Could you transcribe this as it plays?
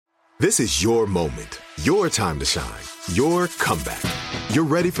This is your moment, your time to shine, your comeback. You're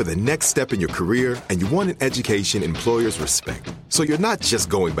ready for the next step in your career, and you want an education employers respect. So you're not just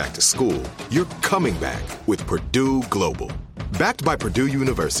going back to school, you're coming back with Purdue Global. Backed by Purdue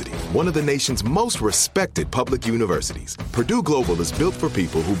University, one of the nation's most respected public universities, Purdue Global is built for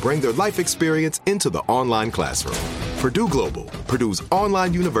people who bring their life experience into the online classroom. Purdue Global, Purdue's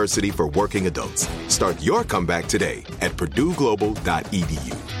online university for working adults. Start your comeback today at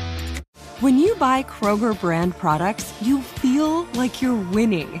purdueglobal.edu. When you buy Kroger brand products, you feel like you're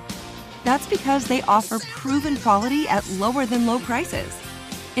winning. That's because they offer proven quality at lower than low prices.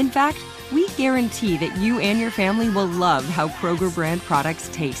 In fact, we guarantee that you and your family will love how Kroger brand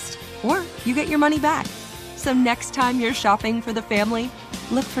products taste, or you get your money back. So next time you're shopping for the family,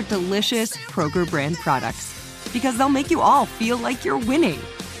 look for delicious Kroger brand products, because they'll make you all feel like you're winning.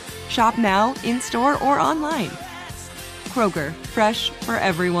 Shop now, in-store, or online. Kroger, fresh for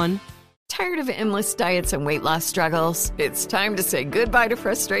everyone. Tired of endless diets and weight loss struggles? It's time to say goodbye to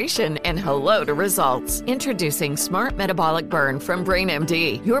frustration and hello to results. Introducing Smart Metabolic Burn from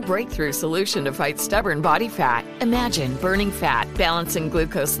BrainMD, your breakthrough solution to fight stubborn body fat. Imagine burning fat, balancing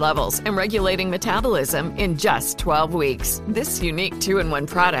glucose levels, and regulating metabolism in just 12 weeks. This unique 2-in-1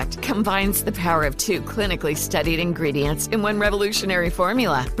 product combines the power of 2 clinically studied ingredients in one revolutionary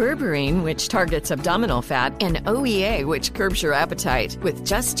formula. Berberine, which targets abdominal fat, and OEA, which curbs your appetite. With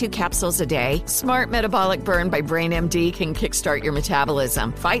just 2 capsules a day, Smart Metabolic Burn by BrainMD can kickstart your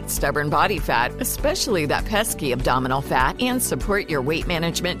metabolism, fight stubborn body fat, especially that pesky abdominal fat, and support your weight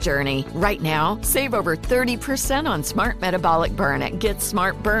management journey. Right now, save over 30% on Smart Metabolic Burn at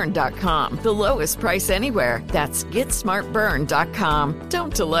GetSmartBurn.com. The lowest price anywhere. That's GetSmartBurn.com.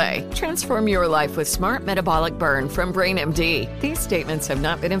 Don't delay. Transform your life with Smart Metabolic Burn from BrainMD. These statements have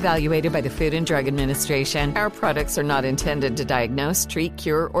not been evaluated by the Food and Drug Administration. Our products are not intended to diagnose, treat,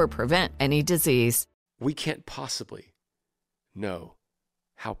 cure, or prevent any disease. We can't possibly know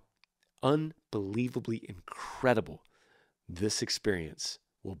how unbelievably incredible this experience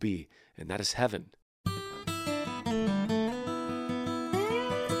will be, and that is heaven.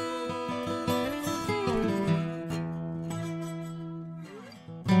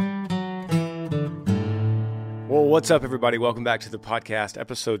 Well, what's up, everybody? Welcome back to the podcast,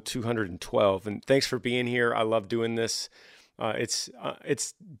 episode 212, and thanks for being here. I love doing this. It's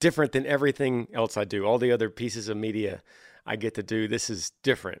different than everything else I do. All the other pieces of media I get to do, this is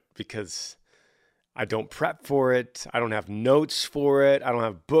different because I don't prep for it. I don't have notes for it. I don't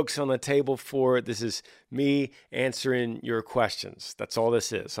have books on the table for it. This is me answering your questions. That's all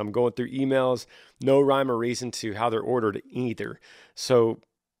this is. I'm going through emails, no rhyme or reason to how they're ordered either. So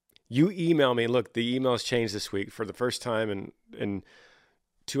you email me. Look, the email's changed this week for the first time in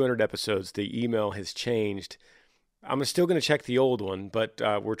 200 episodes. The email has changed. I'm still going to check the old one, but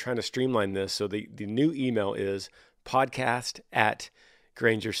we're trying to streamline this. So the new email is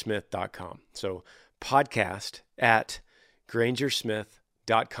podcast@grangersmith.com. So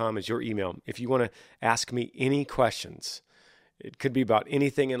podcast@grangersmith.com is your email. If you want to ask me any questions, it could be about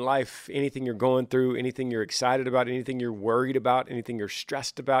anything in life, anything you're going through, anything you're excited about, anything you're worried about, anything you're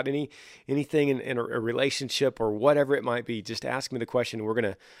stressed about, anything in a relationship or whatever it might be, just ask me the question. We're going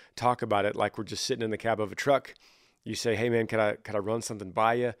to talk about it like we're just sitting in the cab of a truck. You say, hey man, could I run something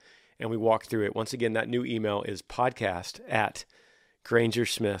by you? And we walk through it. Once again, that new email is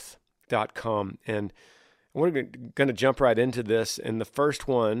podcast@grangersmith.com. And we're going to jump right into this. And the first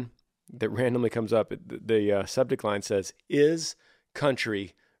one that randomly comes up, the subject line says, "Is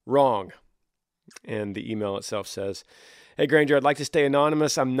country wrong?" And the email itself says, "Hey Granger, I'd like to stay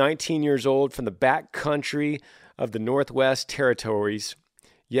anonymous. I'm 19 years old from the back country of the Northwest Territories.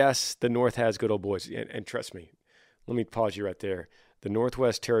 Yes, the North has good old boys." And trust me, let me pause you right there. The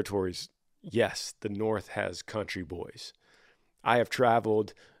Northwest Territories, yes, the North has country boys. I have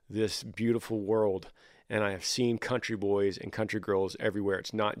traveled this beautiful world, and I have seen country boys and country girls everywhere.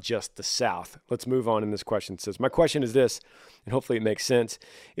 It's not just the South. Let's move on in this question. It says, my question is this, and hopefully it makes sense.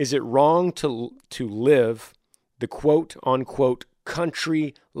 Is it wrong to live the quote-unquote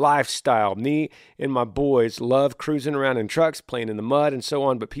country lifestyle? Me and my boys love cruising around in trucks, playing in the mud, and so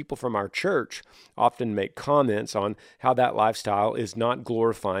on, but people from our church often make comments on how that lifestyle is not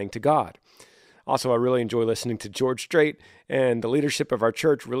glorifying to God. Also, I really enjoy listening to George Strait, and the leadership of our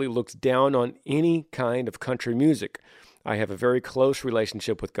church really looks down on any kind of country music. I have a very close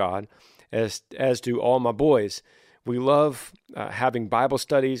relationship with God, as do all my boys. We love having Bible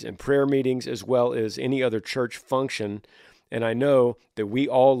studies and prayer meetings as well as any other church function, and I know that we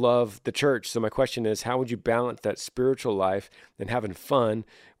all love the church. So my question is, how would you balance that spiritual life and having fun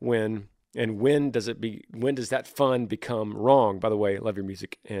when And when does that fun become wrong? By the way, I love your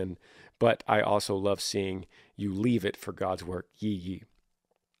music, but I also love seeing you leave it for God's work. Ye.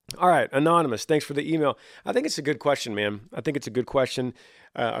 All right, Anonymous, thanks for the email. I think it's a good question, man. I think it's a good question.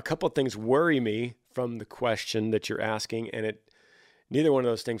 A couple of things worry me from the question that you're asking, and neither one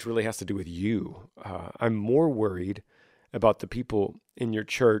of those things really has to do with you. I'm more worried about the people in your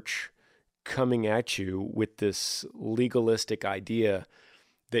church coming at you with this legalistic idea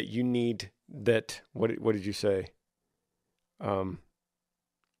that you need that, what did you say?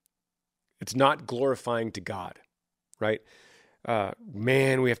 It's not glorifying to God, right?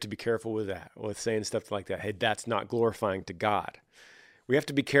 Man, we have to be careful with that, with saying stuff like that. Hey, that's not glorifying to God. We have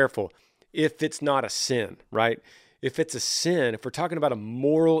to be careful if it's not a sin, right? If it's a sin, if we're talking about a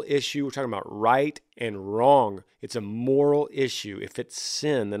moral issue, we're talking about right and wrong. It's a moral issue. If it's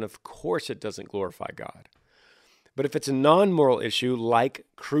sin, then of course it doesn't glorify God. But if it's a non-moral issue, like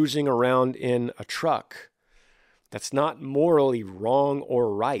cruising around in a truck, that's not morally wrong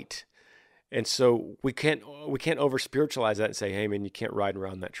or right. And so we can't over-spiritualize that and say, hey, man, you can't ride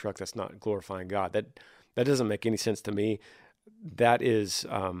around that truck. That's not glorifying God. That doesn't make any sense to me. That is,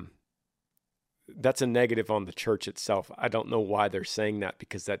 that's a negative on the church itself. I don't know why they're saying that,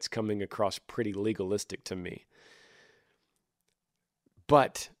 because that's coming across pretty legalistic to me.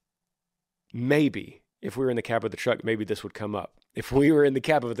 But maybe if we were in the cab of the truck, maybe this would come up. If we were in the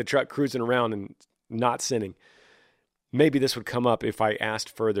cab of the truck cruising around and not sinning, maybe this would come up if I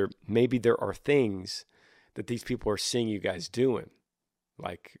asked further. Maybe there are things that these people are seeing you guys doing.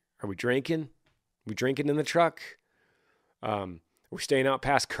 Like, are we drinking? Are we drinking in the truck? Are we staying out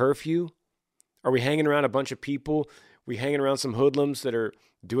past curfew? Are we hanging around a bunch of people? We hanging around some hoodlums that are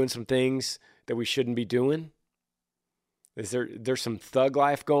doing some things that we shouldn't be doing? There's some thug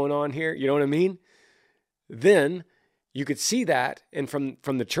life going on here? You know what I mean? Then you could see that, and from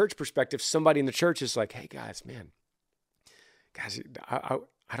the church perspective, somebody in the church is like, hey guys, I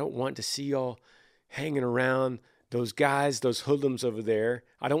don't want to see y'all hanging around those guys, those hoodlums over there.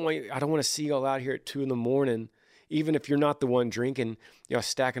 I don't want to see y'all out here at 2 a.m, even if you're not the one drinking,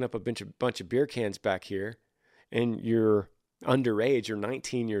 stacking up a bunch of beer cans back here, and you're underage, you're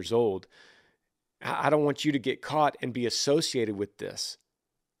 19 years old. I don't want you to get caught and be associated with this,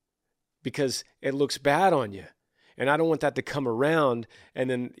 because it looks bad on you. And I don't want that to come around and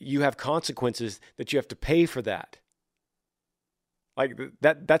then you have consequences that you have to pay for that. Like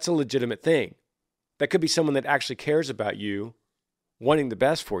that's a legitimate thing. That could be someone that actually cares about you, wanting the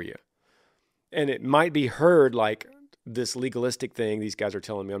best for you. And it might be heard like this legalistic thing. These guys are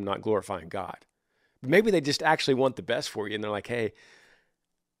telling me I'm not glorifying God. Maybe they just actually want the best for you. And they're like, hey,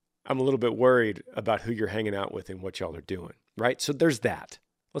 I'm a little bit worried about who you're hanging out with and what y'all are doing, right? So there's that.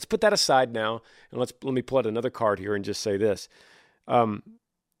 Let's put that aside now, and let me pull out another card here and just say this.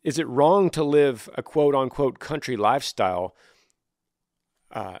 Is it wrong to live a quote-unquote country lifestyle?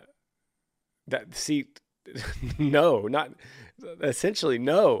 No, not essentially,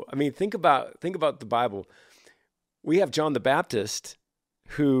 no. I mean, think about the Bible. We have John the Baptist,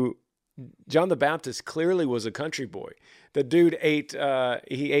 John the Baptist clearly was a country boy. The dude ate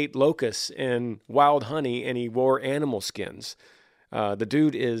locusts and wild honey, and he wore animal skins. The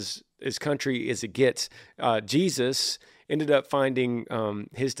dude is as country as it gets. Jesus ended up finding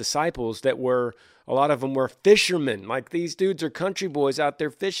his disciples that a lot of them were fishermen. Like, these dudes are country boys out there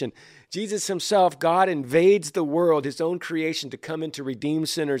fishing. Jesus himself, God invades the world, his own creation, to come in to redeem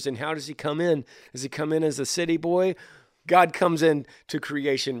sinners. And how does he come in? Does he come in as a city boy? God comes in to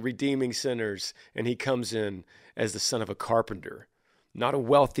creation redeeming sinners, and he comes in as the son of a carpenter, not a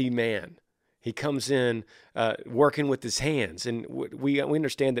wealthy man. He comes in working with his hands, and we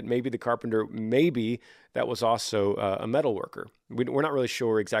understand that maybe the carpenter, maybe that was also a metal worker. We're not really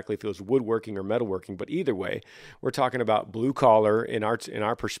sure exactly if it was woodworking or metalworking, but either way, we're talking about blue collar in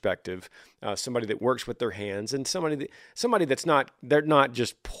our perspective, somebody that works with their hands, and somebody that's not, they're not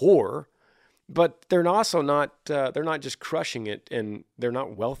just poor, but they're also not they're not just crushing it, and they're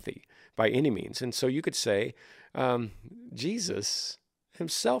not wealthy by any means. And so you could say Jesus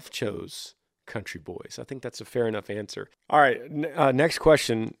himself chose country boys. I think that's a fair enough answer. All right, next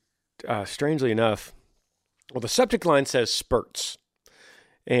question. Strangely enough, well, the subject line says spurts.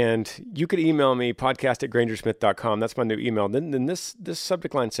 And you could email me, podcast@grangersmith.com. That's my new email. Then this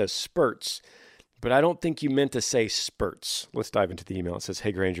subject line says spurts, but I don't think you meant to say spurts. Let's dive into the email. It says,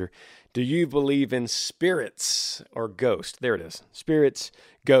 hey, Granger, do you believe in spirits or ghosts? There it is. Spirits,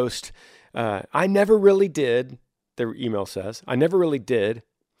 ghost. I never really did, the email says. I never really did.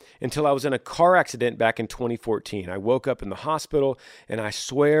 until I was in a car accident back in 2014. I woke up in the hospital, and I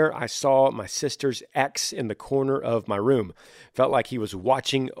swear I saw my sister's ex in the corner of my room. Felt like he was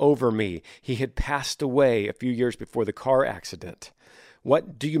watching over me. He had passed away a few years before the car accident.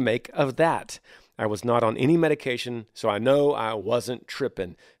 What do you make of that? I was not on any medication, so I know I wasn't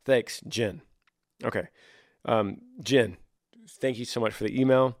tripping. Thanks, Jen. Okay. Jen, thank you so much for the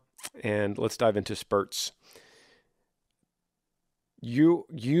email, and let's dive into spurts. You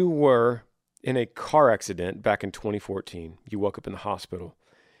were in a car accident back in 2014. You woke up in the hospital,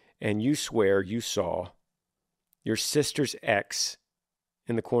 and you swear you saw your sister's ex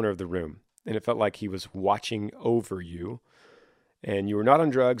in the corner of the room, and it felt like he was watching over you. And you were not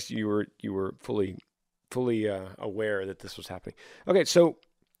on drugs. You were fully aware that this was happening. Okay, so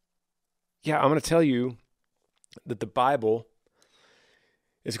yeah, I'm going to tell you that the Bible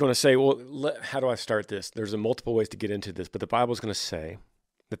is going to say, well, how do I start this? There's multiple ways to get into this, but the Bible is going to say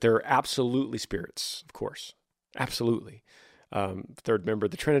that there are absolutely spirits, of course, absolutely. Third member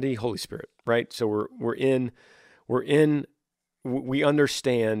of the Trinity, Holy Spirit, right? So we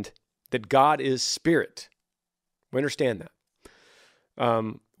understand that God is spirit. We understand that.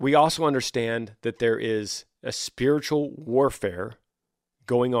 We also understand that there is a spiritual warfare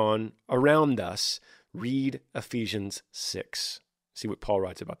going on around us. Read Ephesians 6. See what Paul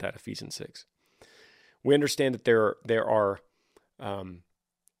writes about that, Ephesians 6. We understand that there are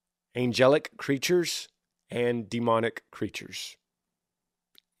angelic creatures and demonic creatures.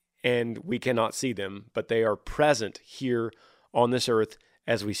 And we cannot see them, but they are present here on this earth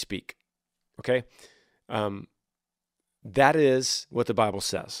as we speak. Okay? That is what the Bible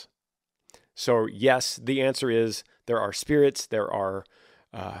says. So yes, the answer is there are spirits, there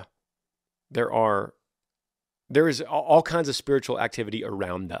is all kinds of spiritual activity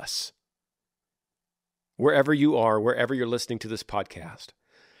around us. Wherever you are, wherever you're listening to this podcast.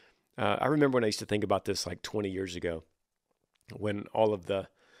 I remember when I used to think about this like 20 years ago, when all of the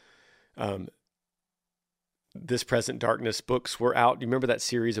This Present Darkness books were out. Do you remember that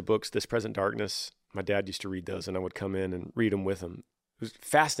series of books, This Present Darkness? My dad used to read those, and I would come in and read them with him. It was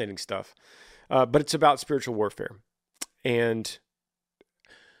fascinating stuff. But it's about spiritual warfare. And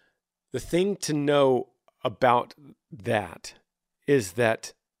the thing to know about that is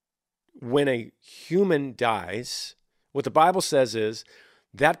that when a human dies, what the Bible says is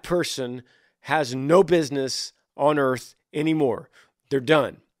that person has no business on earth anymore. They're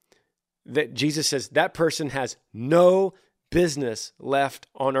done. That Jesus says that person has no business left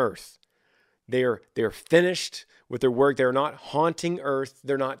on earth. They're finished with their work. They're not haunting earth.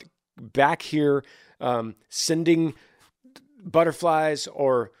 They're not back here sending butterflies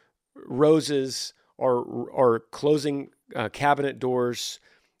or roses or closing cabinet doors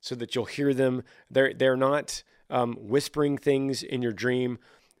so that you'll hear them. They're not whispering things in your dream,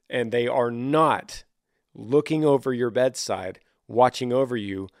 and they are not looking over your bedside, watching over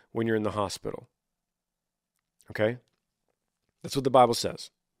you when you're in the hospital. Okay? That's what the Bible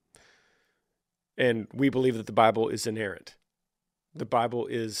says. And we believe that the Bible is inerrant. The Bible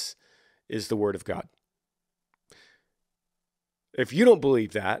is the Word of God. If you don't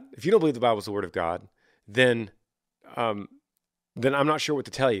believe that, if you don't believe the Bible is the Word of God, then I'm not sure what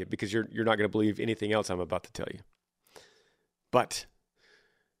to tell you, because you're not going to believe anything else I'm about to tell you. But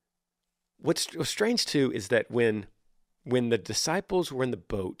what's strange too is that when the disciples were in the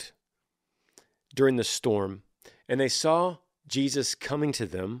boat during the storm and they saw Jesus coming to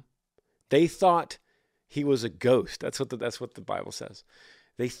them, they thought he was a ghost. That's what the Bible says.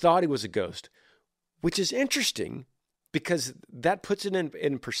 They thought he was a ghost, which is interesting because that puts it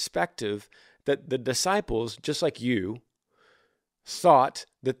in perspective that the disciples, just like you, thought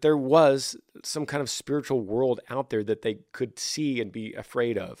that there was some kind of spiritual world out there that they could see and be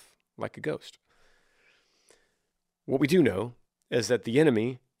afraid of, like a ghost. What we do know is that the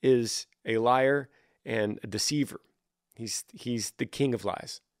enemy is a liar and a deceiver. He's the king of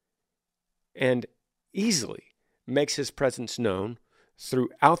lies, and easily makes his presence known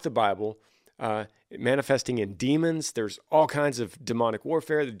throughout the Bible, manifesting in demons. There's all kinds of demonic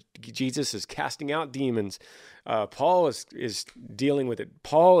warfare. Jesus is casting out demons. Paul is dealing with it.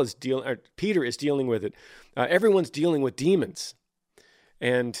 Peter is dealing with it. Everyone's dealing with demons.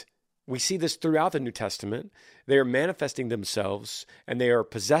 And we see this throughout the New Testament. They are manifesting themselves, and they are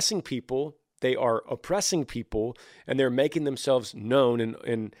possessing people. They are oppressing people, and they're making themselves known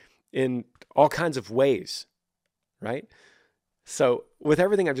in all kinds of ways, right? So with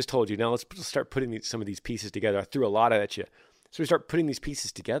everything I've just told you, now let's start putting some of these pieces together. I threw a lot at you. So we start putting these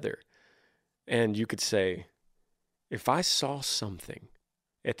pieces together. And you could say, if I saw something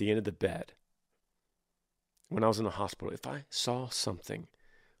at the end of the bed, when I was in the hospital, if I saw something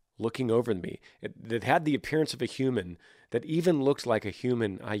looking over me, that had the appearance of a human, that even looked like a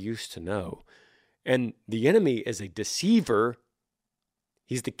human I used to know. And the enemy is a deceiver.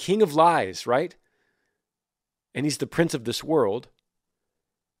 He's the king of lies, right? And he's the prince of this world.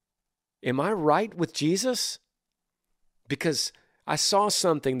 Am I right with Jesus? Because I saw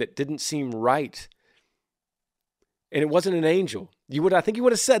something that didn't seem right. And it wasn't an angel. I think you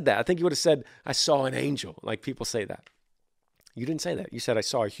would have said that. I think you would have said, I saw an angel. Like people say that. You didn't say that. You said, I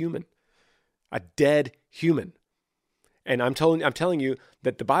saw a human, a dead human. And I'm telling you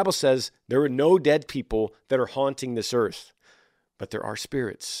that the Bible says there are no dead people that are haunting this earth, but there are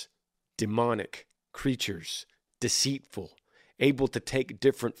spirits, demonic creatures, deceitful, able to take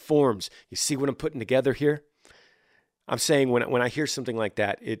different forms. You see what I'm putting together here? I'm saying when I hear something like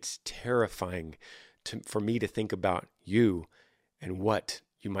that, it's terrifying for me to think about you and what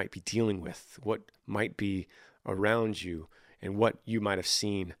you might be dealing with, what might be around you, and what you might have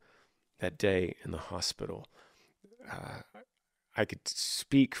seen that day in the hospital. I could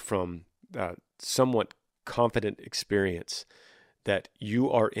speak from somewhat confident experience that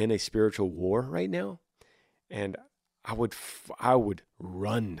you are in a spiritual war right now, and I would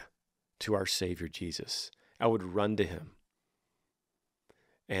run to our Savior Jesus. I would run to him.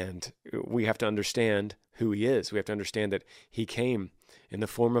 And we have to understand who he is. We have to understand that he came in the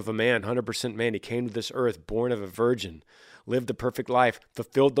form of a man, 100% man. He came to this earth, born of a virgin, lived a perfect life,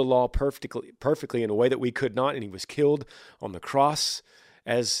 fulfilled the law perfectly in a way that we could not, and he was killed on the cross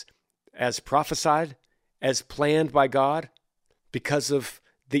as prophesied, as planned by God, because of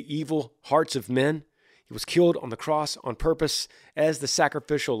the evil hearts of men. He was killed on the cross on purpose as the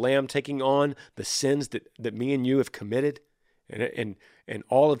sacrificial lamb, taking on the sins that me and you have committed, and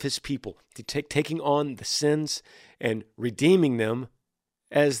all of his people, taking on the sins and redeeming them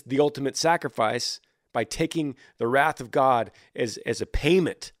as the ultimate sacrifice by taking the wrath of God as a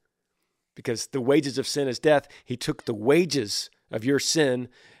payment. Because the wages of sin is death. He took the wages of your sin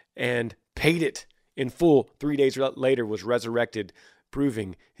and paid it in full. 3 days later was resurrected,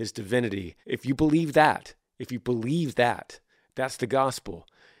 proving his divinity. If you believe that, that's the gospel.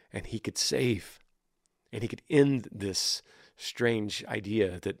 And he could save. And he could end this strange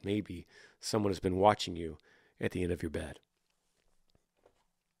idea that maybe someone has been watching you at the end of your bed.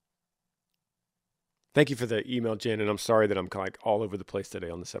 Thank you for the email, Jen, and I'm sorry that I'm like all over the place today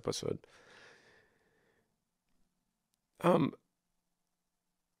on this episode. Let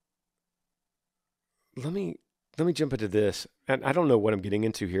me jump into this, and I don't know what I'm getting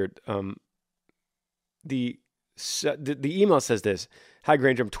into here. The email says this: Hi,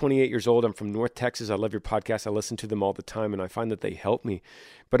 Granger. I'm 28 years old. I'm from North Texas. I love your podcast. I listen to them all the time, and I find that they help me.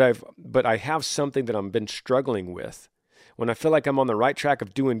 But I have something that I've been struggling with. When I feel like I'm on the right track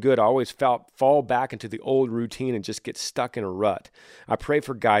of doing good, I always fall back into the old routine and just get stuck in a rut. I pray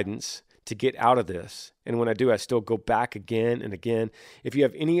for guidance to get out of this, and when I do, I still go back again and again. If you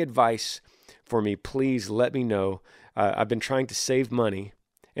have any advice for me, please let me know. I've been trying to save money,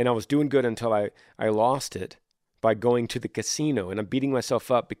 and I was doing good until I lost it by going to the casino, and I'm beating myself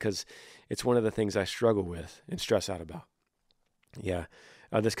up because it's one of the things I struggle with and stress out about. Yeah,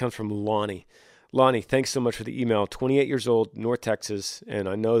 this comes from Lonnie. Lonnie, thanks so much for the email. 28 years old, North Texas, and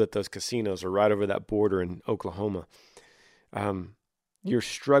I know that those casinos are right over that border in Oklahoma. You're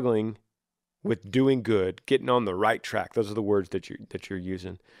struggling with doing good, getting on the right track. Those are the words that you're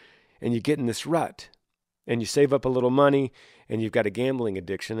using. And you get in this rut, and you save up a little money, and you've got a gambling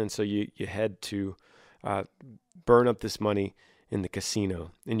addiction, and so you head to burn up this money in the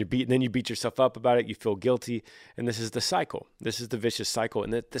casino, and then you beat yourself up about it. You feel guilty, and this is the cycle. This is the vicious cycle,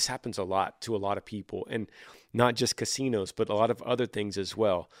 and this happens a lot to a lot of people, and not just casinos, but a lot of other things as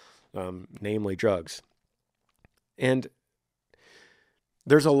well, namely drugs. And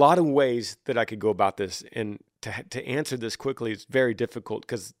there's a lot of ways that I could go about this, and to answer this quickly is very difficult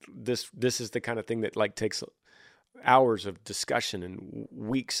because this is the kind of thing that like takes hours of discussion and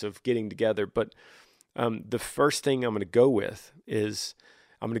weeks of getting together. But the first thing I'm going to go with is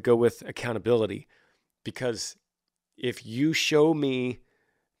I'm going to go with accountability, because if you show me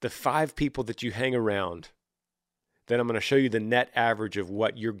the 5 people that you hang around, then I'm going to show you the net average of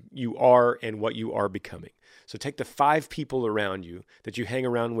what you are and what you are becoming. So take the 5 people around you that you hang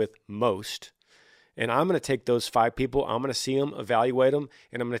around with most, and I'm going to take those 5 people, I'm going to see them, evaluate them,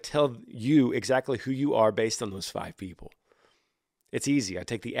 and I'm going to tell you exactly who you are based on those 5 people. It's easy. I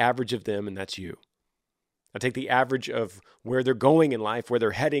take the average of them, and that's you. I take the average of where they're going in life, where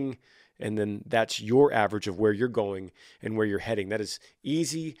they're heading, and then that's your average of where you're going and where you're heading. That is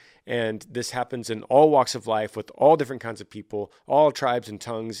easy, and this happens in all walks of life with all different kinds of people, all tribes and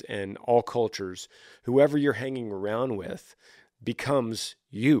tongues and all cultures. Whoever you're hanging around with, becomes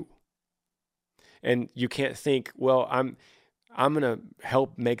you. And you can't think, well, I'm going to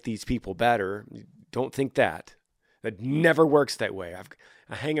help make these people better. Don't think that. That never works that way.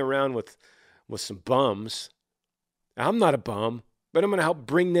 I hang around with some bums. I'm not a bum, but I'm going to help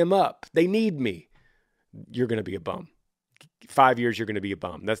bring them up. They need me. You're going to be a bum. 5 years, you're going to be a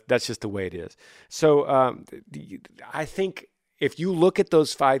bum. That's just the way it is. So I think if you look at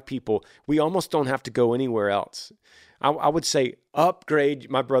those 5 people, we almost don't have to go anywhere else. I would say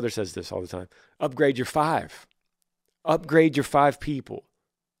upgrade. My brother says this all the time. Upgrade your 5. Upgrade your 5 people,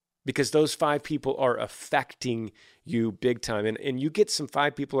 because those 5 people are affecting you big time. And you get some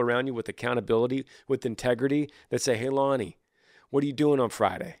 5 people around you with accountability, with integrity, that say, hey, Lonnie, what are you doing on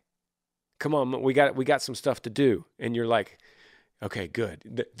Friday? Come on, we got some stuff to do. And you're like, okay,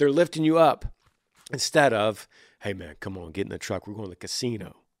 good. They're lifting you up instead of, hey, man, come on, get in the truck. We're going to the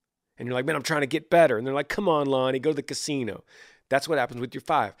casino. And you're like, man, I'm trying to get better. And they're like, come on, Lonnie, go to the casino. That's what happens with your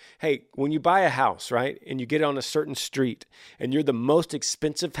 5. Hey, when you buy a house, right, and you get on a certain street and you're the most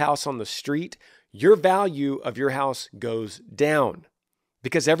expensive house on the street, your value of your house goes down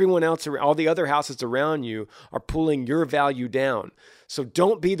because everyone else, all the other houses around you are pulling your value down. So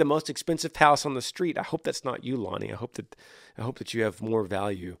don't be the most expensive house on the street. I hope that's not you, Lonnie. I hope that you have more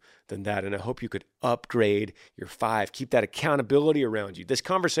value than that. And I hope you could upgrade your 5. Keep that accountability around you. This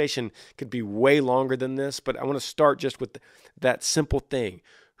conversation could be way longer than this, but I want to start just with that simple thing.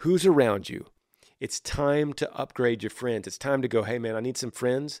 Who's around you? It's time to upgrade your friends. It's time to go, hey, man, I need some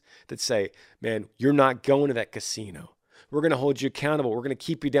friends that say, man, you're not going to that casino. We're going to hold you accountable. We're going to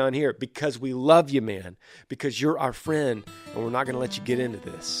keep you down here because we love you, man, because you're our friend, and we're not going to let you get into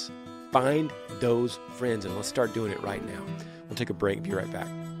this. Find those friends, and let's start doing it right now. We'll take a break. Be right back.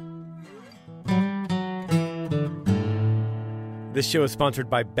 This show is sponsored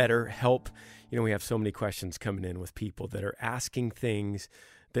by BetterHelp. You know, we have so many questions coming in with people that are asking things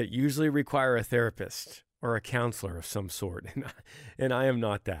that usually require a therapist or a counselor of some sort. And I am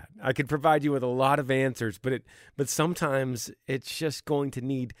not that. I could provide you with a lot of answers, but sometimes it's just going to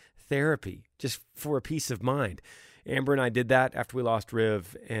need therapy just for a peace of mind. Amber and I did that after we lost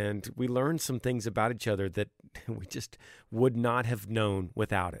Riv, and we learned some things about each other that we just would not have known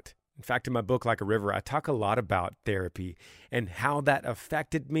without it. In fact, in my book, Like a River, I talk a lot about therapy and how that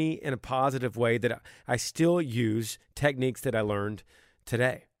affected me in a positive way, that I still use techniques that I learned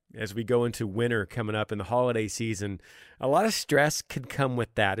today. As we go into winter coming up in the holiday season, a lot of stress could come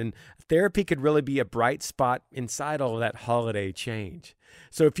with that. And therapy could really be a bright spot inside all of that holiday change.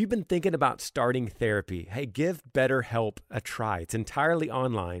 So if you've been thinking about starting therapy, hey, give BetterHelp a try. It's entirely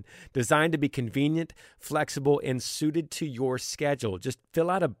online, designed to be convenient, flexible, and suited to your schedule. Just fill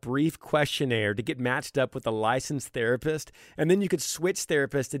out a brief questionnaire to get matched up with a licensed therapist, and then you could switch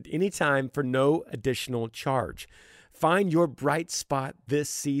therapists at any time for no additional charge. Find your bright spot this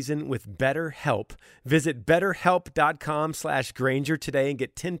season with BetterHelp. Visit BetterHelp.com/Granger today and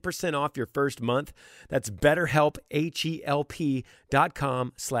get 10% off your first month. That's BetterHelp,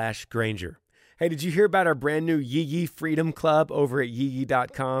 HELP.com/Granger. Hey, did you hear about our brand new Yee Yee Freedom Club over at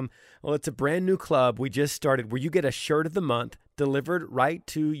yeeyee.com? Well, it's a brand new club we just started where you get a shirt of the month delivered right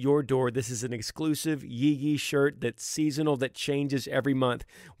to your door. This is an exclusive Yee Yee shirt that's seasonal, that changes every month.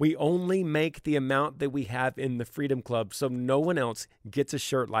 We only make the amount that we have in the Freedom Club, so no one else gets a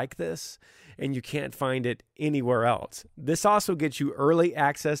shirt like this, and you can't find it anywhere else. This also gets you early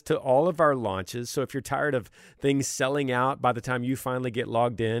access to all of our launches, so if you're tired of things selling out by the time you finally get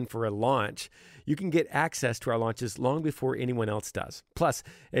logged in for a launch, you can get access to our launches long before anyone else does. Plus,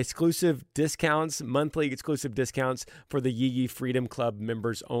 exclusive discounts, monthly exclusive discounts for the Yee Yee Freedom Club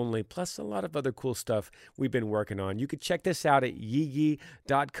members only, plus a lot of other cool stuff we've been working on. You could check this out at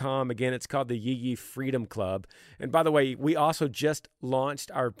yeeyee.com. Again, it's called the Yee Yee Freedom Club. And by the way, we also just launched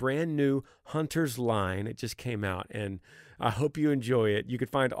our brand new Hunters line. It just came out, and I hope you enjoy it. You can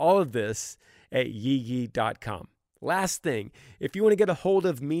find all of this at yeeyee.com. Last thing, if you want to get a hold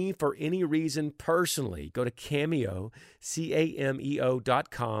of me for any reason personally, go to Cameo,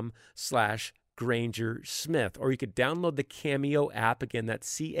 CAMEO.com/Granger Smith, or you could download the Cameo app. Again, that's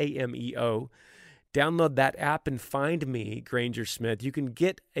CAMEO. Download that app and find me, Granger Smith. You can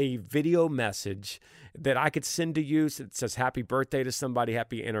get a video message that I could send to you that says happy birthday to somebody,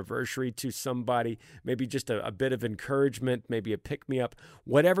 happy anniversary to somebody, maybe just a bit of encouragement, maybe a pick-me-up,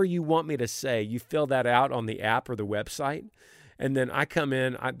 whatever you want me to say. You fill that out on the app or the website, and then I come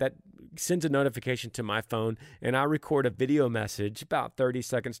in, that sends a notification to my phone, and I record a video message about 30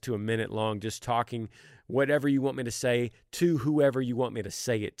 seconds to a minute long, just talking whatever you want me to say to whoever you want me to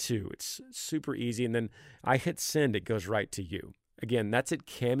say it to. It's super easy, and then I hit send, it goes right to you. Again, that's at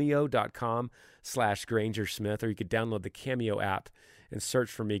cameo.com/GrangerSmith, or you could download the Cameo app and search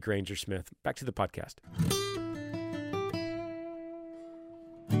for me, Granger Smith. Back to the podcast.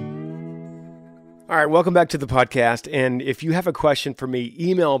 All right, welcome back to the podcast. And if you have a question for me,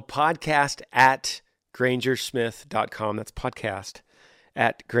 email podcast@grangersmith.com. That's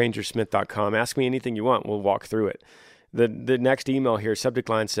podcast@grangersmith.com. Ask me anything you want. We'll walk through it. The next email here, subject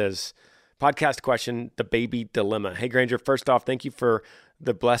line says, podcast question, the baby dilemma. Hey, Granger, first off, thank you for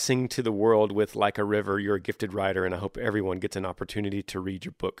the blessing to the world with Like a River. You're a gifted writer, and I hope everyone gets an opportunity to read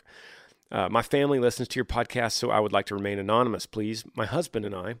your book. My family listens to your podcast, so I would like to remain anonymous, please. My husband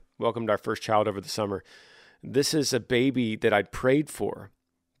and I welcomed our first child over the summer. This is a baby that I'd prayed for,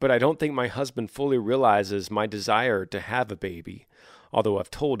 but I don't think my husband fully realizes my desire to have a baby, although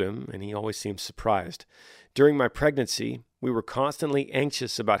I've told him, and he always seems surprised. During my pregnancy, we were constantly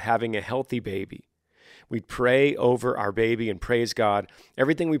anxious about having a healthy baby. We'd pray over our baby and praise God.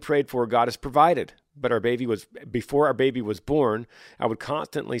 Everything we prayed for, God has provided. But before our baby was born, I would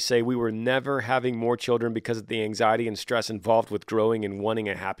constantly say we were never having more children because of the anxiety and stress involved with growing and wanting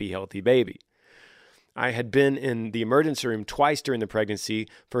a happy, healthy baby. I had been in the emergency room twice during the pregnancy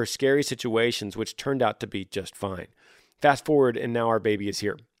for scary situations, which turned out to be just fine. Fast forward, and now our baby is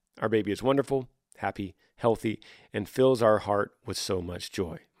here. Our baby is wonderful, happy, healthy, and fills our heart with so much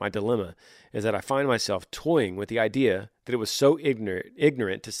joy. My dilemma is that I find myself toying with the idea that it was so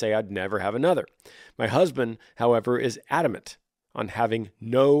ignorant to say I'd never have another. My husband, however, is adamant on having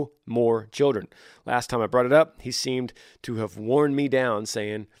no more children. Last time I brought it up, he seemed to have worn down,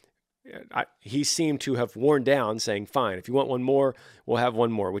 saying, fine, if you want one more, we'll have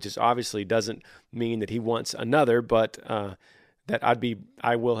one more, which is obviously doesn't mean that he wants another, but that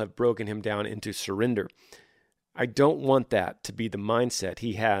I will have broken him down into surrender. I don't want that to be the mindset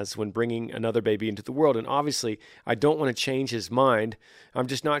he has when bringing another baby into the world. And obviously, I don't want to change his mind. I'm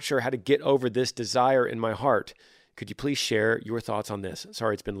just not sure how to get over this desire in my heart. Could you please share your thoughts on this?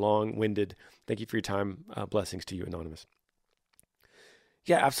 Sorry, it's been long-winded. Thank you for your time. Blessings to you, Anonymous.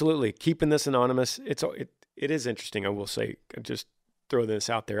 Yeah, absolutely. Keeping this anonymous, it is interesting, I will say. Just throw this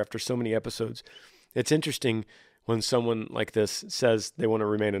out there after so many episodes. It's interesting when someone like this says they want to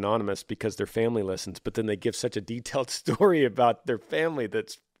remain anonymous because their family listens, but then they give such a detailed story about their family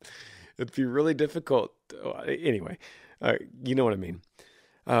it'd be really difficult. Anyway, you know what I mean.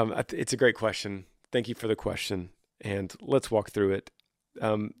 It's a great question. Thank you for the question, and let's walk through it.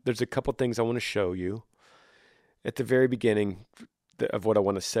 There's a couple things I want to show you at the very beginning of what I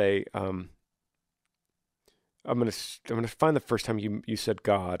want to say. I'm gonna find the first time you said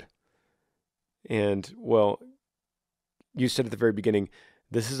God, and well, you said at the very beginning,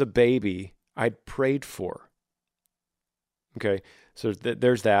 this is a baby I'd prayed for. Okay, so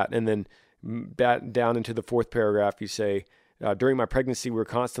there's that. And then down into the fourth paragraph, you say, during my pregnancy, we were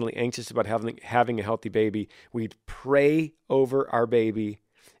constantly anxious about having a healthy baby. We'd pray over our baby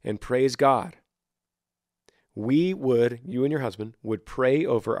and praise God. You and your husband, would pray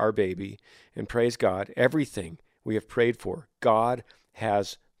over our baby and praise God. Everything we have prayed for, God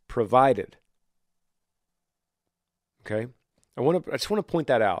has provided. Okay, I just want to point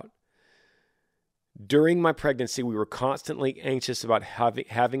that out. During my pregnancy, we were constantly anxious about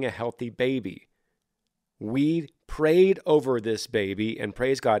having a healthy baby. We prayed over this baby and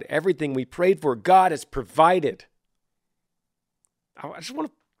praise God. Everything we prayed for, God has provided. I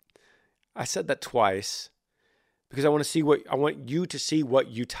said that twice because I want you to see what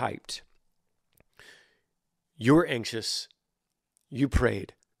you typed. You're anxious. You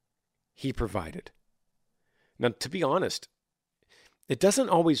prayed. He provided. Now, to be honest, it doesn't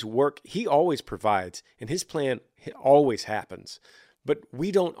always work. He always provides, and his plan always happens. But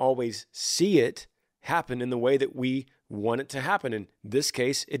we don't always see it happen in the way that we want it to happen. In this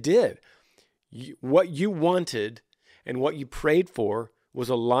case, it did. What you wanted and what you prayed for was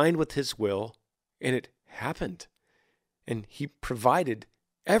aligned with his will, and it happened. And he provided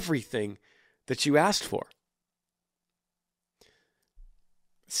everything that you asked for.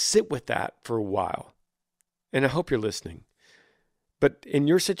 Sit with that for a while. And I hope you're listening. But in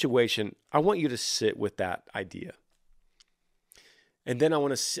your situation, I want you to sit with that idea. And then I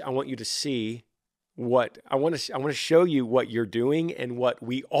want you to see what I want to show you what you're doing and what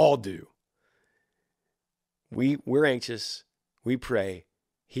we all do. We're anxious, we pray,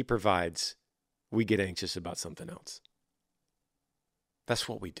 he provides, we get anxious about something else. That's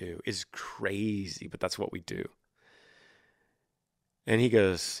what we do. It's crazy, but that's what we do. And he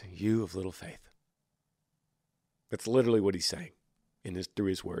goes, you of little faith. That's literally what he's saying through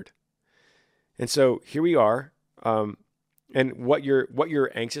his word. And so here we are. And what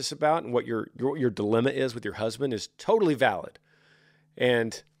you're anxious about and what your dilemma is with your husband is totally valid.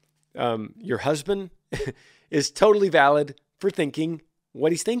 And your husband is totally valid for thinking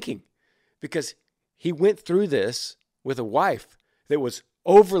what he's thinking, because he went through this with a wife that was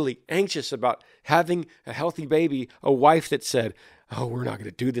overly anxious about having a healthy baby, a wife that said, oh, we're not going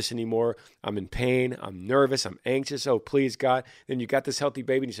to do this anymore. I'm in pain. I'm nervous. I'm anxious. Oh, please, God. Then you got this healthy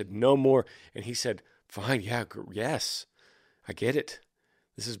baby. And he said, no more. And he said, fine. Yeah. Yes, I get it.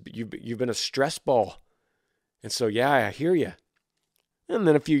 You've been a stress ball. And so, yeah, I hear you. And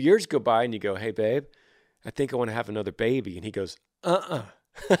then a few years go by and you go, hey, babe, I think I want to have another baby. And he goes,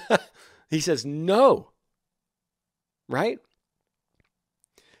 He says, no. Right?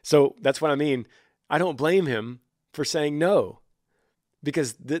 So that's what I mean. I don't blame him for saying no,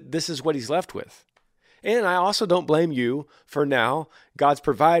 because this is what he's left with. And I also don't blame you for now. God's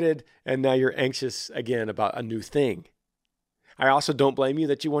provided, and now you're anxious again about a new thing. I also don't blame you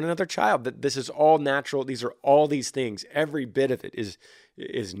that you want another child. That this is all natural. These are all these things. Every bit of it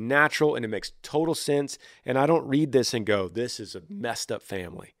is natural, and it makes total sense. And I don't read this and go, this is a messed up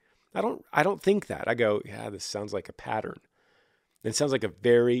family. I don't think that. I go, yeah, this sounds like a pattern. It sounds like a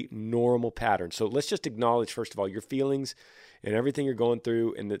very normal pattern. So let's just acknowledge, first of all, your feelings and everything you're going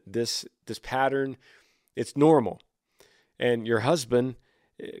through, and that this pattern, it's normal. And your husband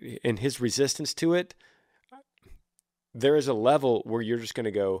and his resistance to it, there is a level where you're just going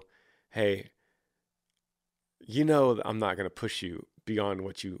to go, hey, I'm not going to push you beyond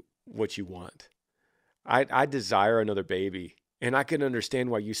what you want. I desire another baby, and I can understand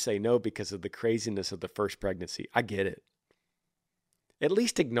why you say no because of the craziness of the first pregnancy. I get it. At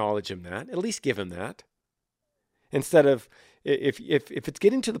least acknowledge him that. At least give him that. Instead of, if it's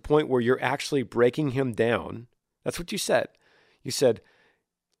getting to the point where you're actually breaking him down, that's what you said. He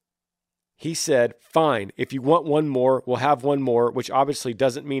said, fine, if you want one more, we'll have one more, which obviously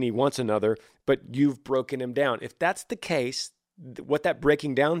doesn't mean he wants another, but you've broken him down. If that's the case, what that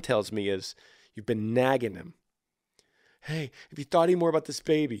breaking down tells me is you've been nagging him. Hey, have you thought any more about this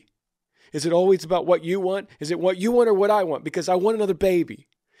baby? Is it always about what you want? Is it what you want or what I want? Because I want another baby.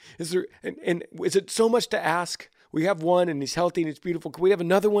 Is it so much to ask? We have one and he's healthy and it's beautiful. Can we have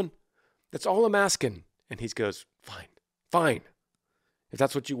another one? That's all I'm asking. And he goes, fine. If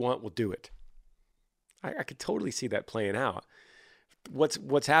that's what you want, we'll do it. I could totally see that playing out.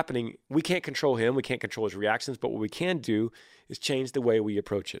 What's happening, we can't control him. We can't control his reactions. But what we can do is change the way we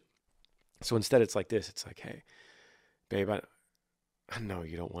approach it. So instead it's like this. It's like, hey, babe, I know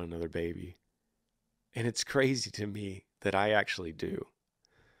you don't want another baby. And it's crazy to me that I actually do.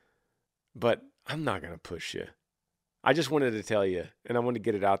 But I'm not going to push you. I just wanted to tell you, and I want to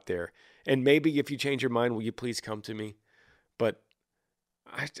get it out there. And maybe if you change your mind, will you please come to me? But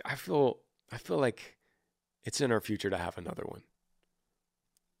I feel like it's in our future to have another one.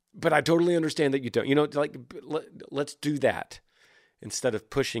 But I totally understand that you don't. Let's do that instead of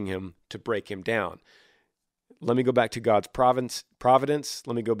pushing him to break him down. Let me go back to God's providence.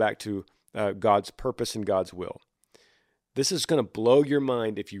 Let me go back to God's purpose and God's will. This is going to blow your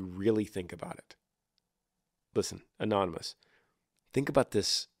mind if you really think about it. Listen, Anonymous, think about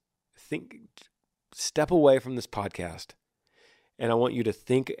this. Step away from this podcast, and I want you to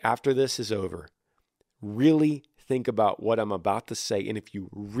think after this is over. Really think about what I'm about to say, and if you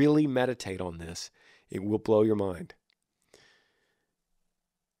really meditate on this, it will blow your mind.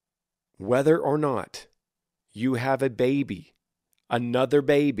 Whether or not you have a baby, another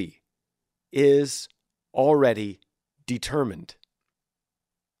baby, is already determined.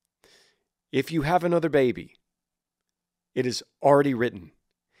 If you have another baby, it is already written.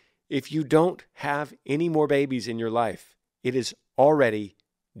 If you don't have any more babies in your life, it is already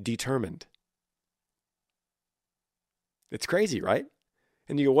determined. It's crazy, right?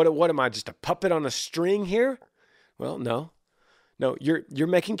 And you go, what am I, just a puppet on a string here? Well, no, you're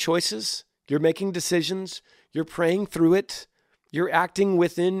making choices. You're making decisions. You're praying through it. You're acting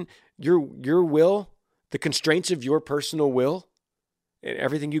within your will, the constraints of your personal will, and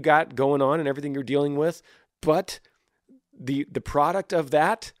everything you got going on and everything you're dealing with. But the product of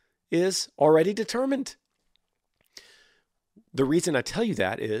that is already determined. The reason I tell you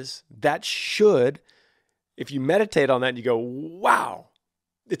that is that should, if you meditate on that and you go, wow,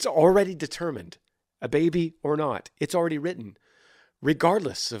 it's already determined, a baby or not, it's already written,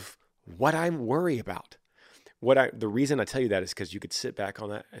 regardless of what I worry about. The reason I tell you that is because you could sit back on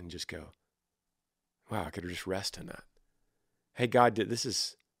that and just go, wow, I could just rest in that. Hey, God, this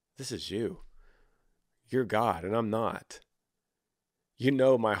is you. You're God and I'm not. You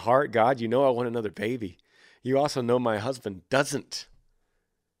know my heart, God. You know I want another baby. You also know my husband doesn't.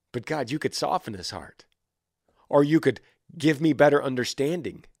 But God, you could soften his heart. Or you could give me better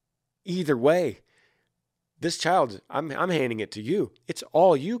understanding. Either way, This child, I'm handing it to you. It's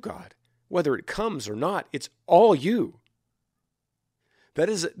all you, God. Whether it comes or not, it's all you. That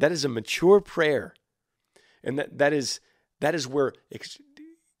is a mature prayer. And that is where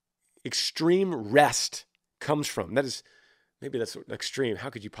extreme rest comes from. Maybe that's extreme.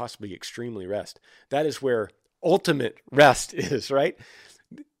 How could you possibly extremely rest? That is where ultimate rest is, right?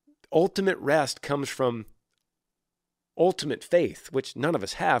 Ultimate rest comes from ultimate faith, which none of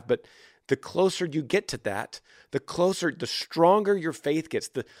us have, but the closer you get to that, the stronger your faith gets,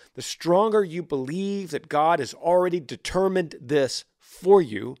 the stronger you believe that God has already determined this for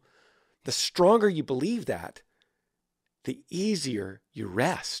you, the stronger you believe that, the easier you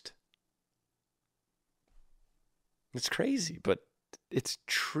rest. It's crazy, but it's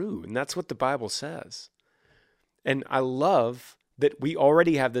true. And that's what the Bible says. And I love that we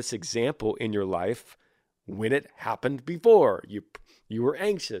already have this example in your life when it happened before. You were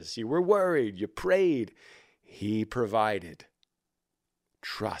anxious, you were worried, you prayed. He provided.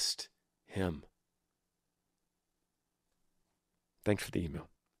 Trust him. Thanks for the email.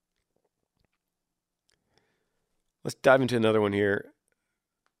 Let's dive into another one here.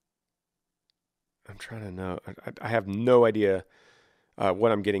 I'm trying to know. I have no idea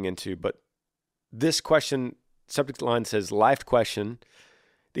what I'm getting into, but this question, subject line says, life question.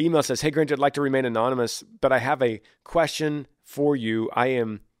 The email says, hey, Granger, I'd like to remain anonymous, but I have a question for you.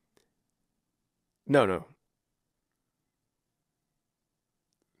 No.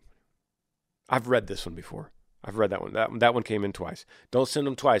 I've read this one before. I've read that one. That one came in twice. Don't send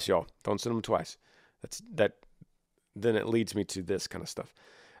them twice, y'all. Don't send them twice. Then it leads me to this kind of stuff.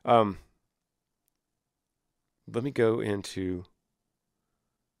 Let me go into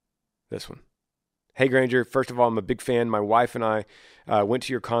this one. Hey, Granger, first of all, I'm a big fan. My wife and I went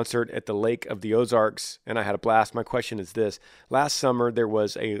to your concert at the Lake of the Ozarks, and I had a blast. My question is this. Last summer, there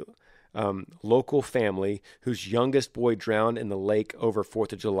was a local family whose youngest boy drowned in the lake over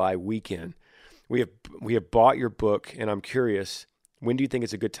 4th of July weekend. We have bought your book, and I'm curious, when do you think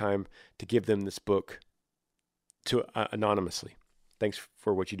it's a good time to give them this book to anonymously? Thanks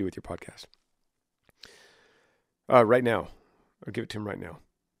for what you do with your podcast. Right now. I'll give it to him right now.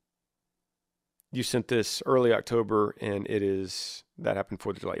 You sent this early October, and that happened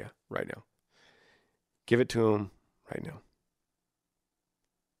 4th of July. Yeah, right now. Give it to him right now.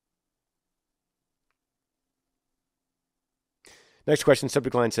 Next question,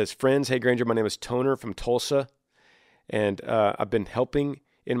 subject line says, friends, hey Granger, my name is Toner from Tulsa, and I've been helping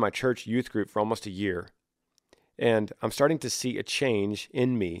in my church youth group for almost a year. And I'm starting to see a change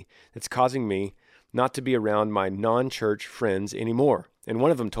in me that's causing me not to be around my non-church friends anymore. And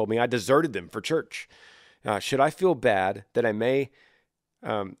one of them told me I deserted them for church. Should I feel bad that I may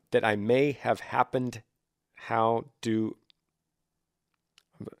have happened? I'm going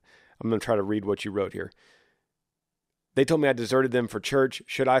to try to read what you wrote here. They told me I deserted them for church.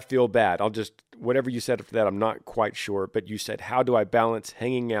 Should I feel bad? Whatever you said after that, I'm not quite sure. But you said, how do I balance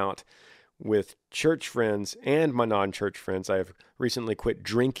hanging out with church friends and my non-church friends? I have recently quit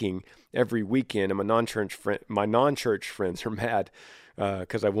drinking every weekend, and my non-church friends are mad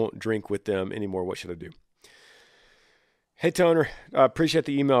because I won't drink with them anymore. What should I do? Hey, Toner, appreciate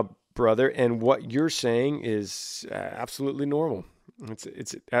the email, brother. And what you're saying is absolutely normal.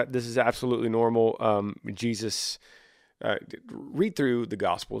 This is absolutely normal. Jesus, read through the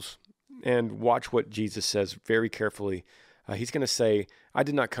Gospels and watch what Jesus says very carefully. He's going to say, I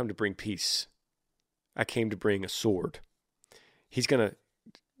did not come to bring peace. I came to bring a sword.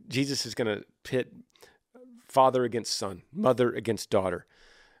 Jesus is going to pit father against son, mother against daughter,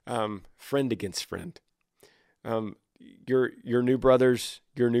 friend against friend. Your new brothers,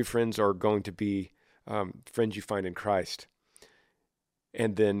 your new friends are going to be friends you find in Christ.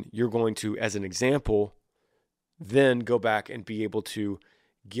 And then you're going to, as an example, then go back and be able to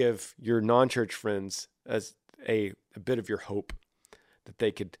give your non-church friends as a bit of your hope, that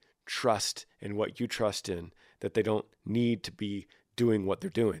they could trust in what you trust in, that they don't need to be doing what they're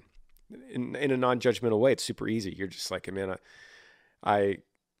doing. In a non-judgmental way, it's super easy. You're just like, man, I'm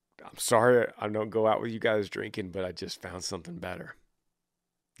sorry I don't go out with you guys drinking, but I just found something better.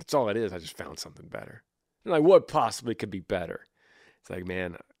 That's all it is. I just found something better. And like, what possibly could be better? It's like,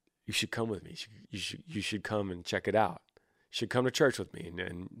 man, you should come with me. You should come and check it out. You should come to church with me,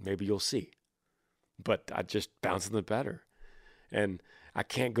 and maybe you'll see. But I just found something better. And I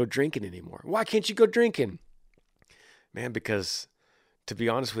can't go drinking anymore. Why can't you go drinking? Man, because to be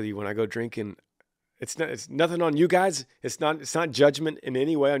honest with you, when I go drinking, it's nothing on you guys. It's not judgment in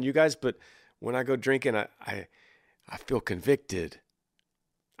any way on you guys, but when I go drinking, I feel convicted.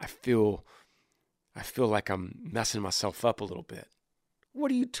 I feel like I'm messing myself up a little bit.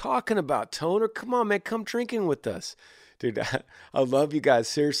 What are you talking about, Toner? Come on, man, come drinking with us. Dude, I love you guys.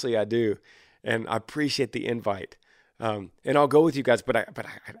 Seriously, I do. And I appreciate the invite. And I'll go with you guys, but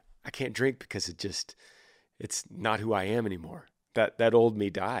I can't drink because it's not who I am anymore. That old me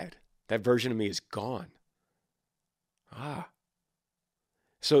died. That version of me is gone.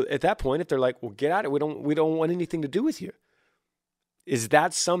 So at that point, if they're like, well, get out of it, we don't want anything to do with you. Is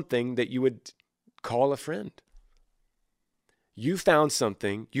that something that you would call a friend? You found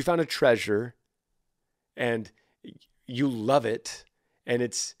something, you found a treasure, and you love it, and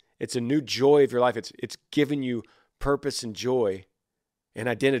it's a new joy of your life. It's given you purpose and joy and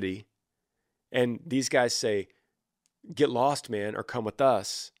identity. And these guys say, get lost, man, or come with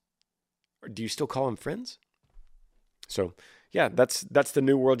us. Or do you still call them friends? So yeah, that's the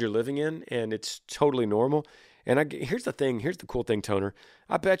new world you're living in, and it's totally normal. And here's the cool thing, Toner.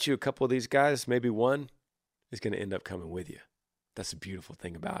 I bet you a couple of these guys, maybe one, is going to end up coming with you. That's the beautiful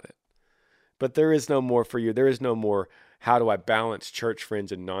thing about it. But there is no more for you. There is no more, how do I balance church friends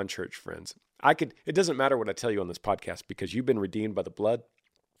and non-church friends? It doesn't matter what I tell you on this podcast because you've been redeemed by the blood.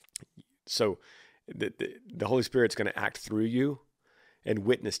 So the Holy Spirit's going to act through you and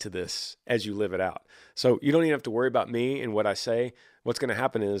witness to this as you live it out. So you don't even have to worry about me and what I say. What's going to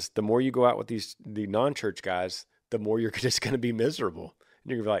happen is the more you go out with the non-church guys, the more you're just going to be miserable.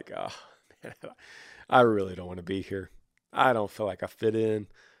 And you're going to be like, oh, man, I really don't want to be here. I don't feel like I fit in.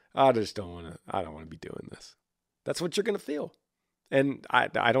 I don't want to be doing this. That's what you're going to feel. And I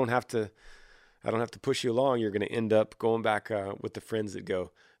don't have to push you along. You're going to end up going back with the friends that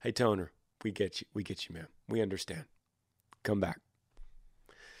go, hey, Toner, we get you, man. We understand. Come back.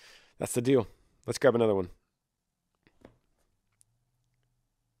 That's the deal. Let's grab another one.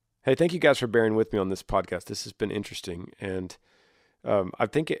 Hey, thank you guys for bearing with me on this podcast. This has been interesting. And I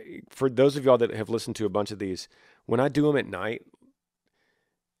think for those of y'all that have listened to a bunch of these, when I do them at night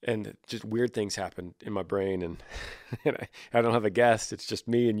and just weird things happen in my brain and I don't have a guest, it's just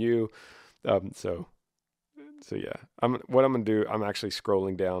me and you. So yeah, what I'm going to do, I'm actually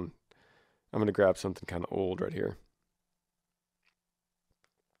scrolling down. I'm going to grab something kind of old right here.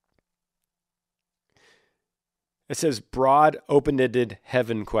 It says, broad, open-ended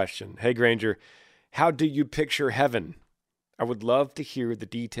heaven question. Hey, Granger, how do you picture heaven? I would love to hear the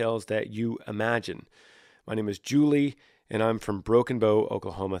details that you imagine. My name is Julie, and I'm from Broken Bow,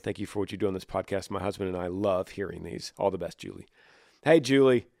 Oklahoma. Thank you for what you do on this podcast. My husband and I love hearing these. All the best, Julie. Hey,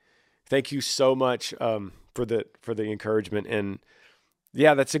 Julie, thank you so much for the encouragement. And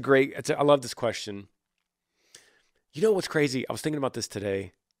yeah, I love this question. You know what's crazy? I was thinking about this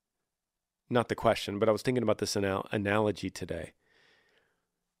today. Not the question, but I was thinking about this analogy today.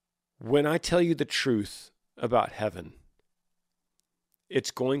 When I tell you the truth about heaven,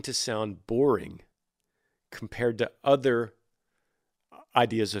 it's going to sound boring compared to other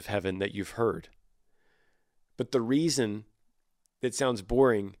ideas of heaven that you've heard. But the reason it sounds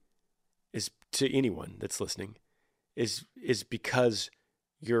boring is, to anyone that's listening, is because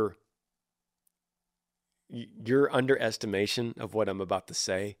your underestimation of what I'm about to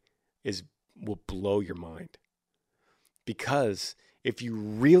say will blow your mind. Because if you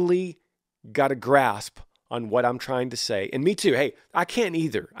really got a grasp on what I'm trying to say, and me too, hey, I can't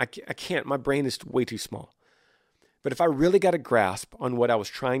either. I can't. My brain is way too small. But if I really got a grasp on what I was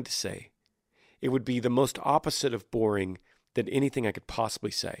trying to say, it would be the most opposite of boring than anything I could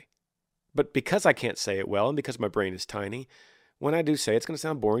possibly say. But because I can't say it well, and because my brain is tiny, when I do say it, it's going to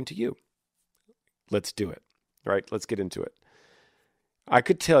sound boring to you. Let's do it. All right, let's get into it. I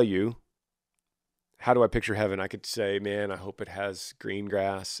could tell you, how do I picture heaven? I could say, man, I hope it has green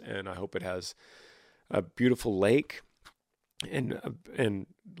grass, and I hope it has a beautiful lake and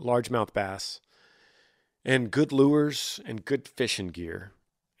largemouth bass and good lures and good fishing gear.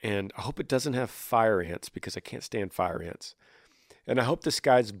 And I hope it doesn't have fire ants because I can't stand fire ants. And I hope the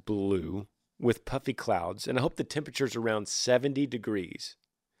sky's blue with puffy clouds. And I hope the temperature's around 70 degrees.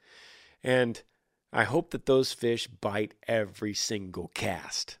 And I hope that those fish bite every single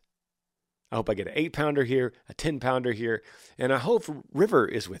cast. I hope I get an 8-pounder here, a 10-pounder here. And I hope River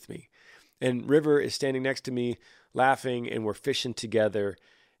is with me. And River is standing next to me laughing, and we're fishing together.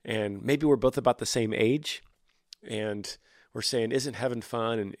 And maybe we're both about the same age. And we're saying, isn't heaven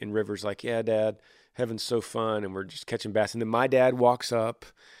fun? And River's like, yeah, Dad, heaven's so fun. And we're just catching bass. And then my dad walks up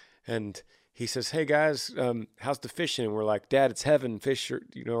and he says, hey, guys, how's the fishing? And we're like, Dad, it's heaven. Fish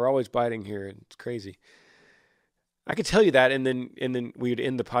are always biting here. And it's crazy. I could tell you that, and then we would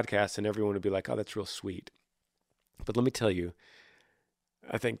end the podcast, and everyone would be like, oh, that's real sweet. But let me tell you,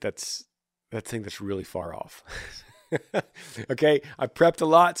 I think that's really far off. Okay, I prepped a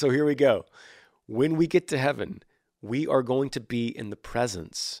lot, so here we go. When we get to heaven, we are going to be in the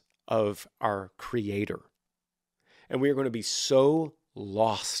presence of our Creator. And we are going to be so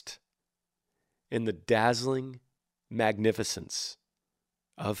lost in the dazzling magnificence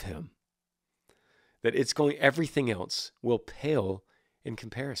of Him that everything else will pale in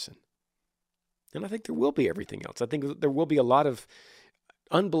comparison. And I think there will be everything else. I think there will be a lot of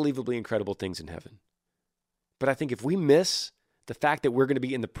unbelievably incredible things in heaven. But I think if we miss the fact that we're going to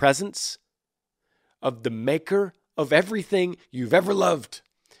be in the presence of the maker of everything you've ever loved,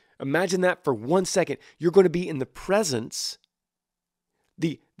 imagine that for 1 second. You're going to be in the presence,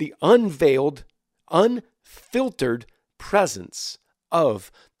 the unveiled, unfiltered presence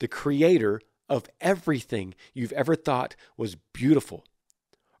of the Creator of everything you've ever thought was beautiful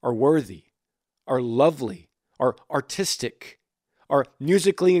or worthy or lovely or artistic or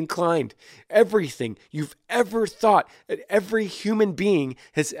musically inclined. Everything you've ever thought, that every human being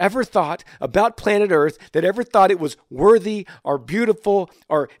has ever thought about planet Earth, that ever thought it was worthy or beautiful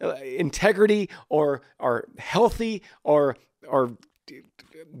or integrity or healthy or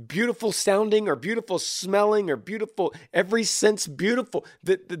beautiful sounding or beautiful smelling or beautiful, every sense beautiful.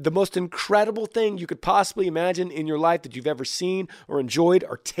 The most incredible thing you could possibly imagine in your life that you've ever seen or enjoyed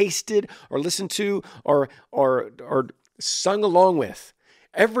or tasted or listened to or sung along with.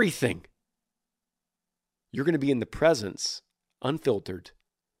 Everything. You're going to be in the presence, unfiltered,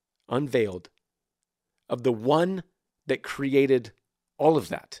 unveiled, of the one that created all of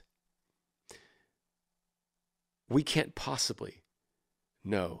that. We can't possibly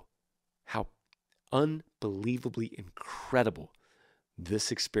know how unbelievably incredible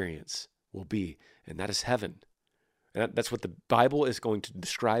this experience will be, and that is heaven. And that's what the Bible is going to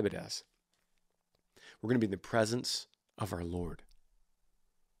describe it as. We're going to be in the presence of our Lord.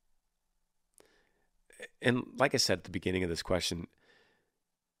 And like I said at the beginning of this question,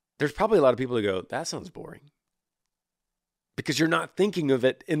 there's probably a lot of people who go, that sounds boring. Because you're not thinking of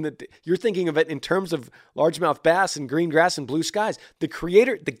it you're thinking of it in terms of largemouth bass and green grass and blue skies. The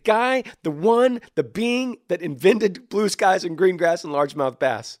Creator, the guy, the one, the being that invented blue skies and green grass and largemouth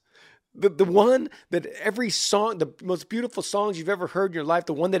bass. The one that every song, the most beautiful songs you've ever heard in your life,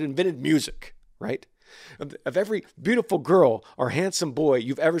 the one that invented music, right? Of every beautiful girl or handsome boy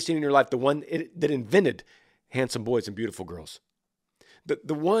you've ever seen in your life, the one that invented handsome boys and beautiful girls.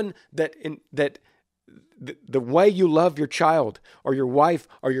 The one the way you love your child or your wife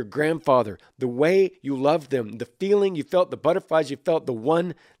or your grandfather, the way you love them, the feeling you felt, the butterflies you felt, the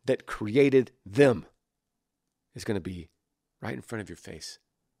one that created them is going to be right in front of your face,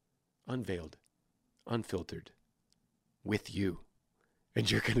 unveiled, unfiltered, with you. And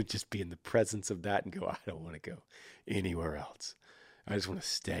you're going to just be in the presence of that and go, I don't want to go anywhere else. I just want to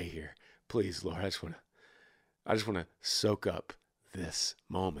stay here. Please, Lord, I just want to soak up this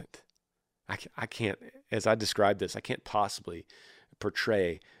moment. I can't, as I describe this, I can't possibly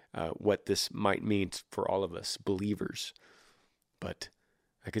portray what this might mean for all of us believers. But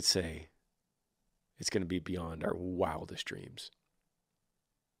I could say it's going to be beyond our wildest dreams.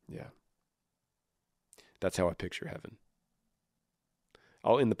 Yeah. That's how I picture heaven.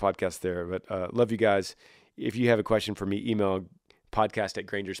 I'll end the podcast there, but love you guys. If you have a question for me, email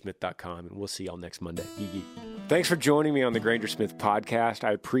podcast@grangersmith.com, and we'll see y'all next Monday. Yee. Thanks for joining me on the Granger Smith podcast.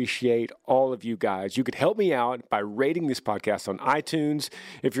 I appreciate all of you guys. You could help me out by rating this podcast on iTunes.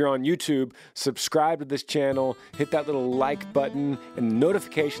 If you're on YouTube, subscribe to this channel, hit that little like button and the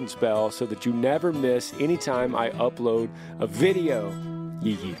notifications bell so that you never miss any time I upload a video.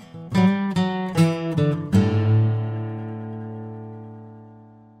 Yee.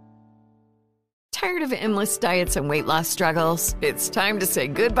 Tired of endless diets and weight loss struggles? It's time to say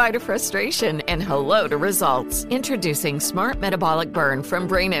goodbye to frustration and hello to results. Introducing Smart Metabolic Burn from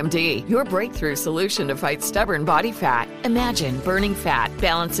BrainMD, your breakthrough solution to fight stubborn body fat. Imagine burning fat,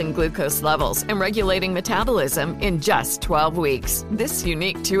 balancing glucose levels, and regulating metabolism in just 12 weeks. This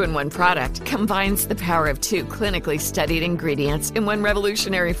unique 2-in-1 product combines the power of 2 clinically studied ingredients in one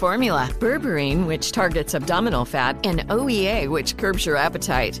revolutionary formula. Berberine, which targets abdominal fat, and OEA, which curbs your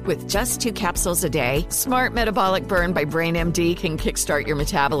appetite. With just 2 capsules a day, Smart Metabolic Burn by BrainMD can kickstart your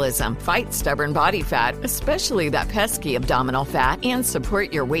metabolism, fight stubborn body fat, especially that pesky abdominal fat, and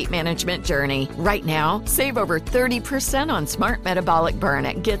support your weight management journey. Right now, save over 30% on Smart Metabolic Burn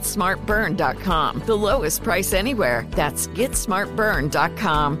at GetSmartBurn.com. The lowest price anywhere. That's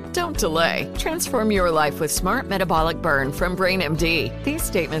GetSmartBurn.com. Don't delay. Transform your life with Smart Metabolic Burn from BrainMD. These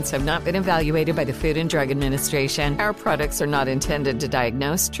statements have not been evaluated by the Food and Drug Administration. Our products are not intended to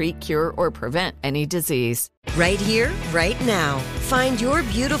diagnose, treat, cure, or prevent any disease. Right here, right now. Find your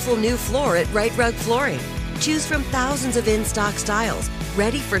beautiful new floor at Rite Rug Flooring. Choose from thousands of in-stock styles,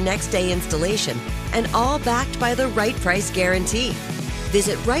 ready for next day installation, and all backed by the right price guarantee.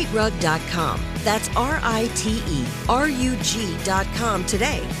 Visit rightrug.com. That's RITERUG.com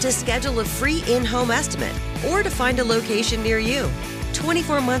today to schedule a free in-home estimate or to find a location near you.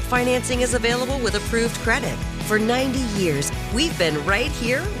 24-month financing is available with approved credit. For 90 years, we've been right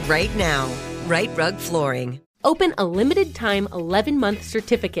here, right now. Right Rug Flooring. Open a limited-time 11-month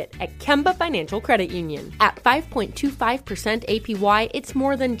certificate at Kemba Financial Credit Union. At 5.25% APY, it's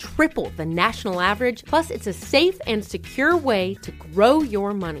more than triple the national average, plus it's a safe and secure way to grow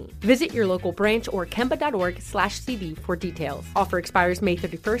your money. Visit your local branch or kemba.org/CD for details. Offer expires May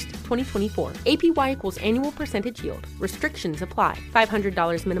 31st, 2024. APY equals annual percentage yield. Restrictions apply.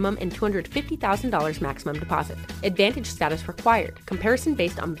 $500 minimum and $250,000 maximum deposit. Advantage status required. Comparison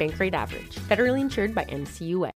based on bank rate average. Federally insured by NCUA.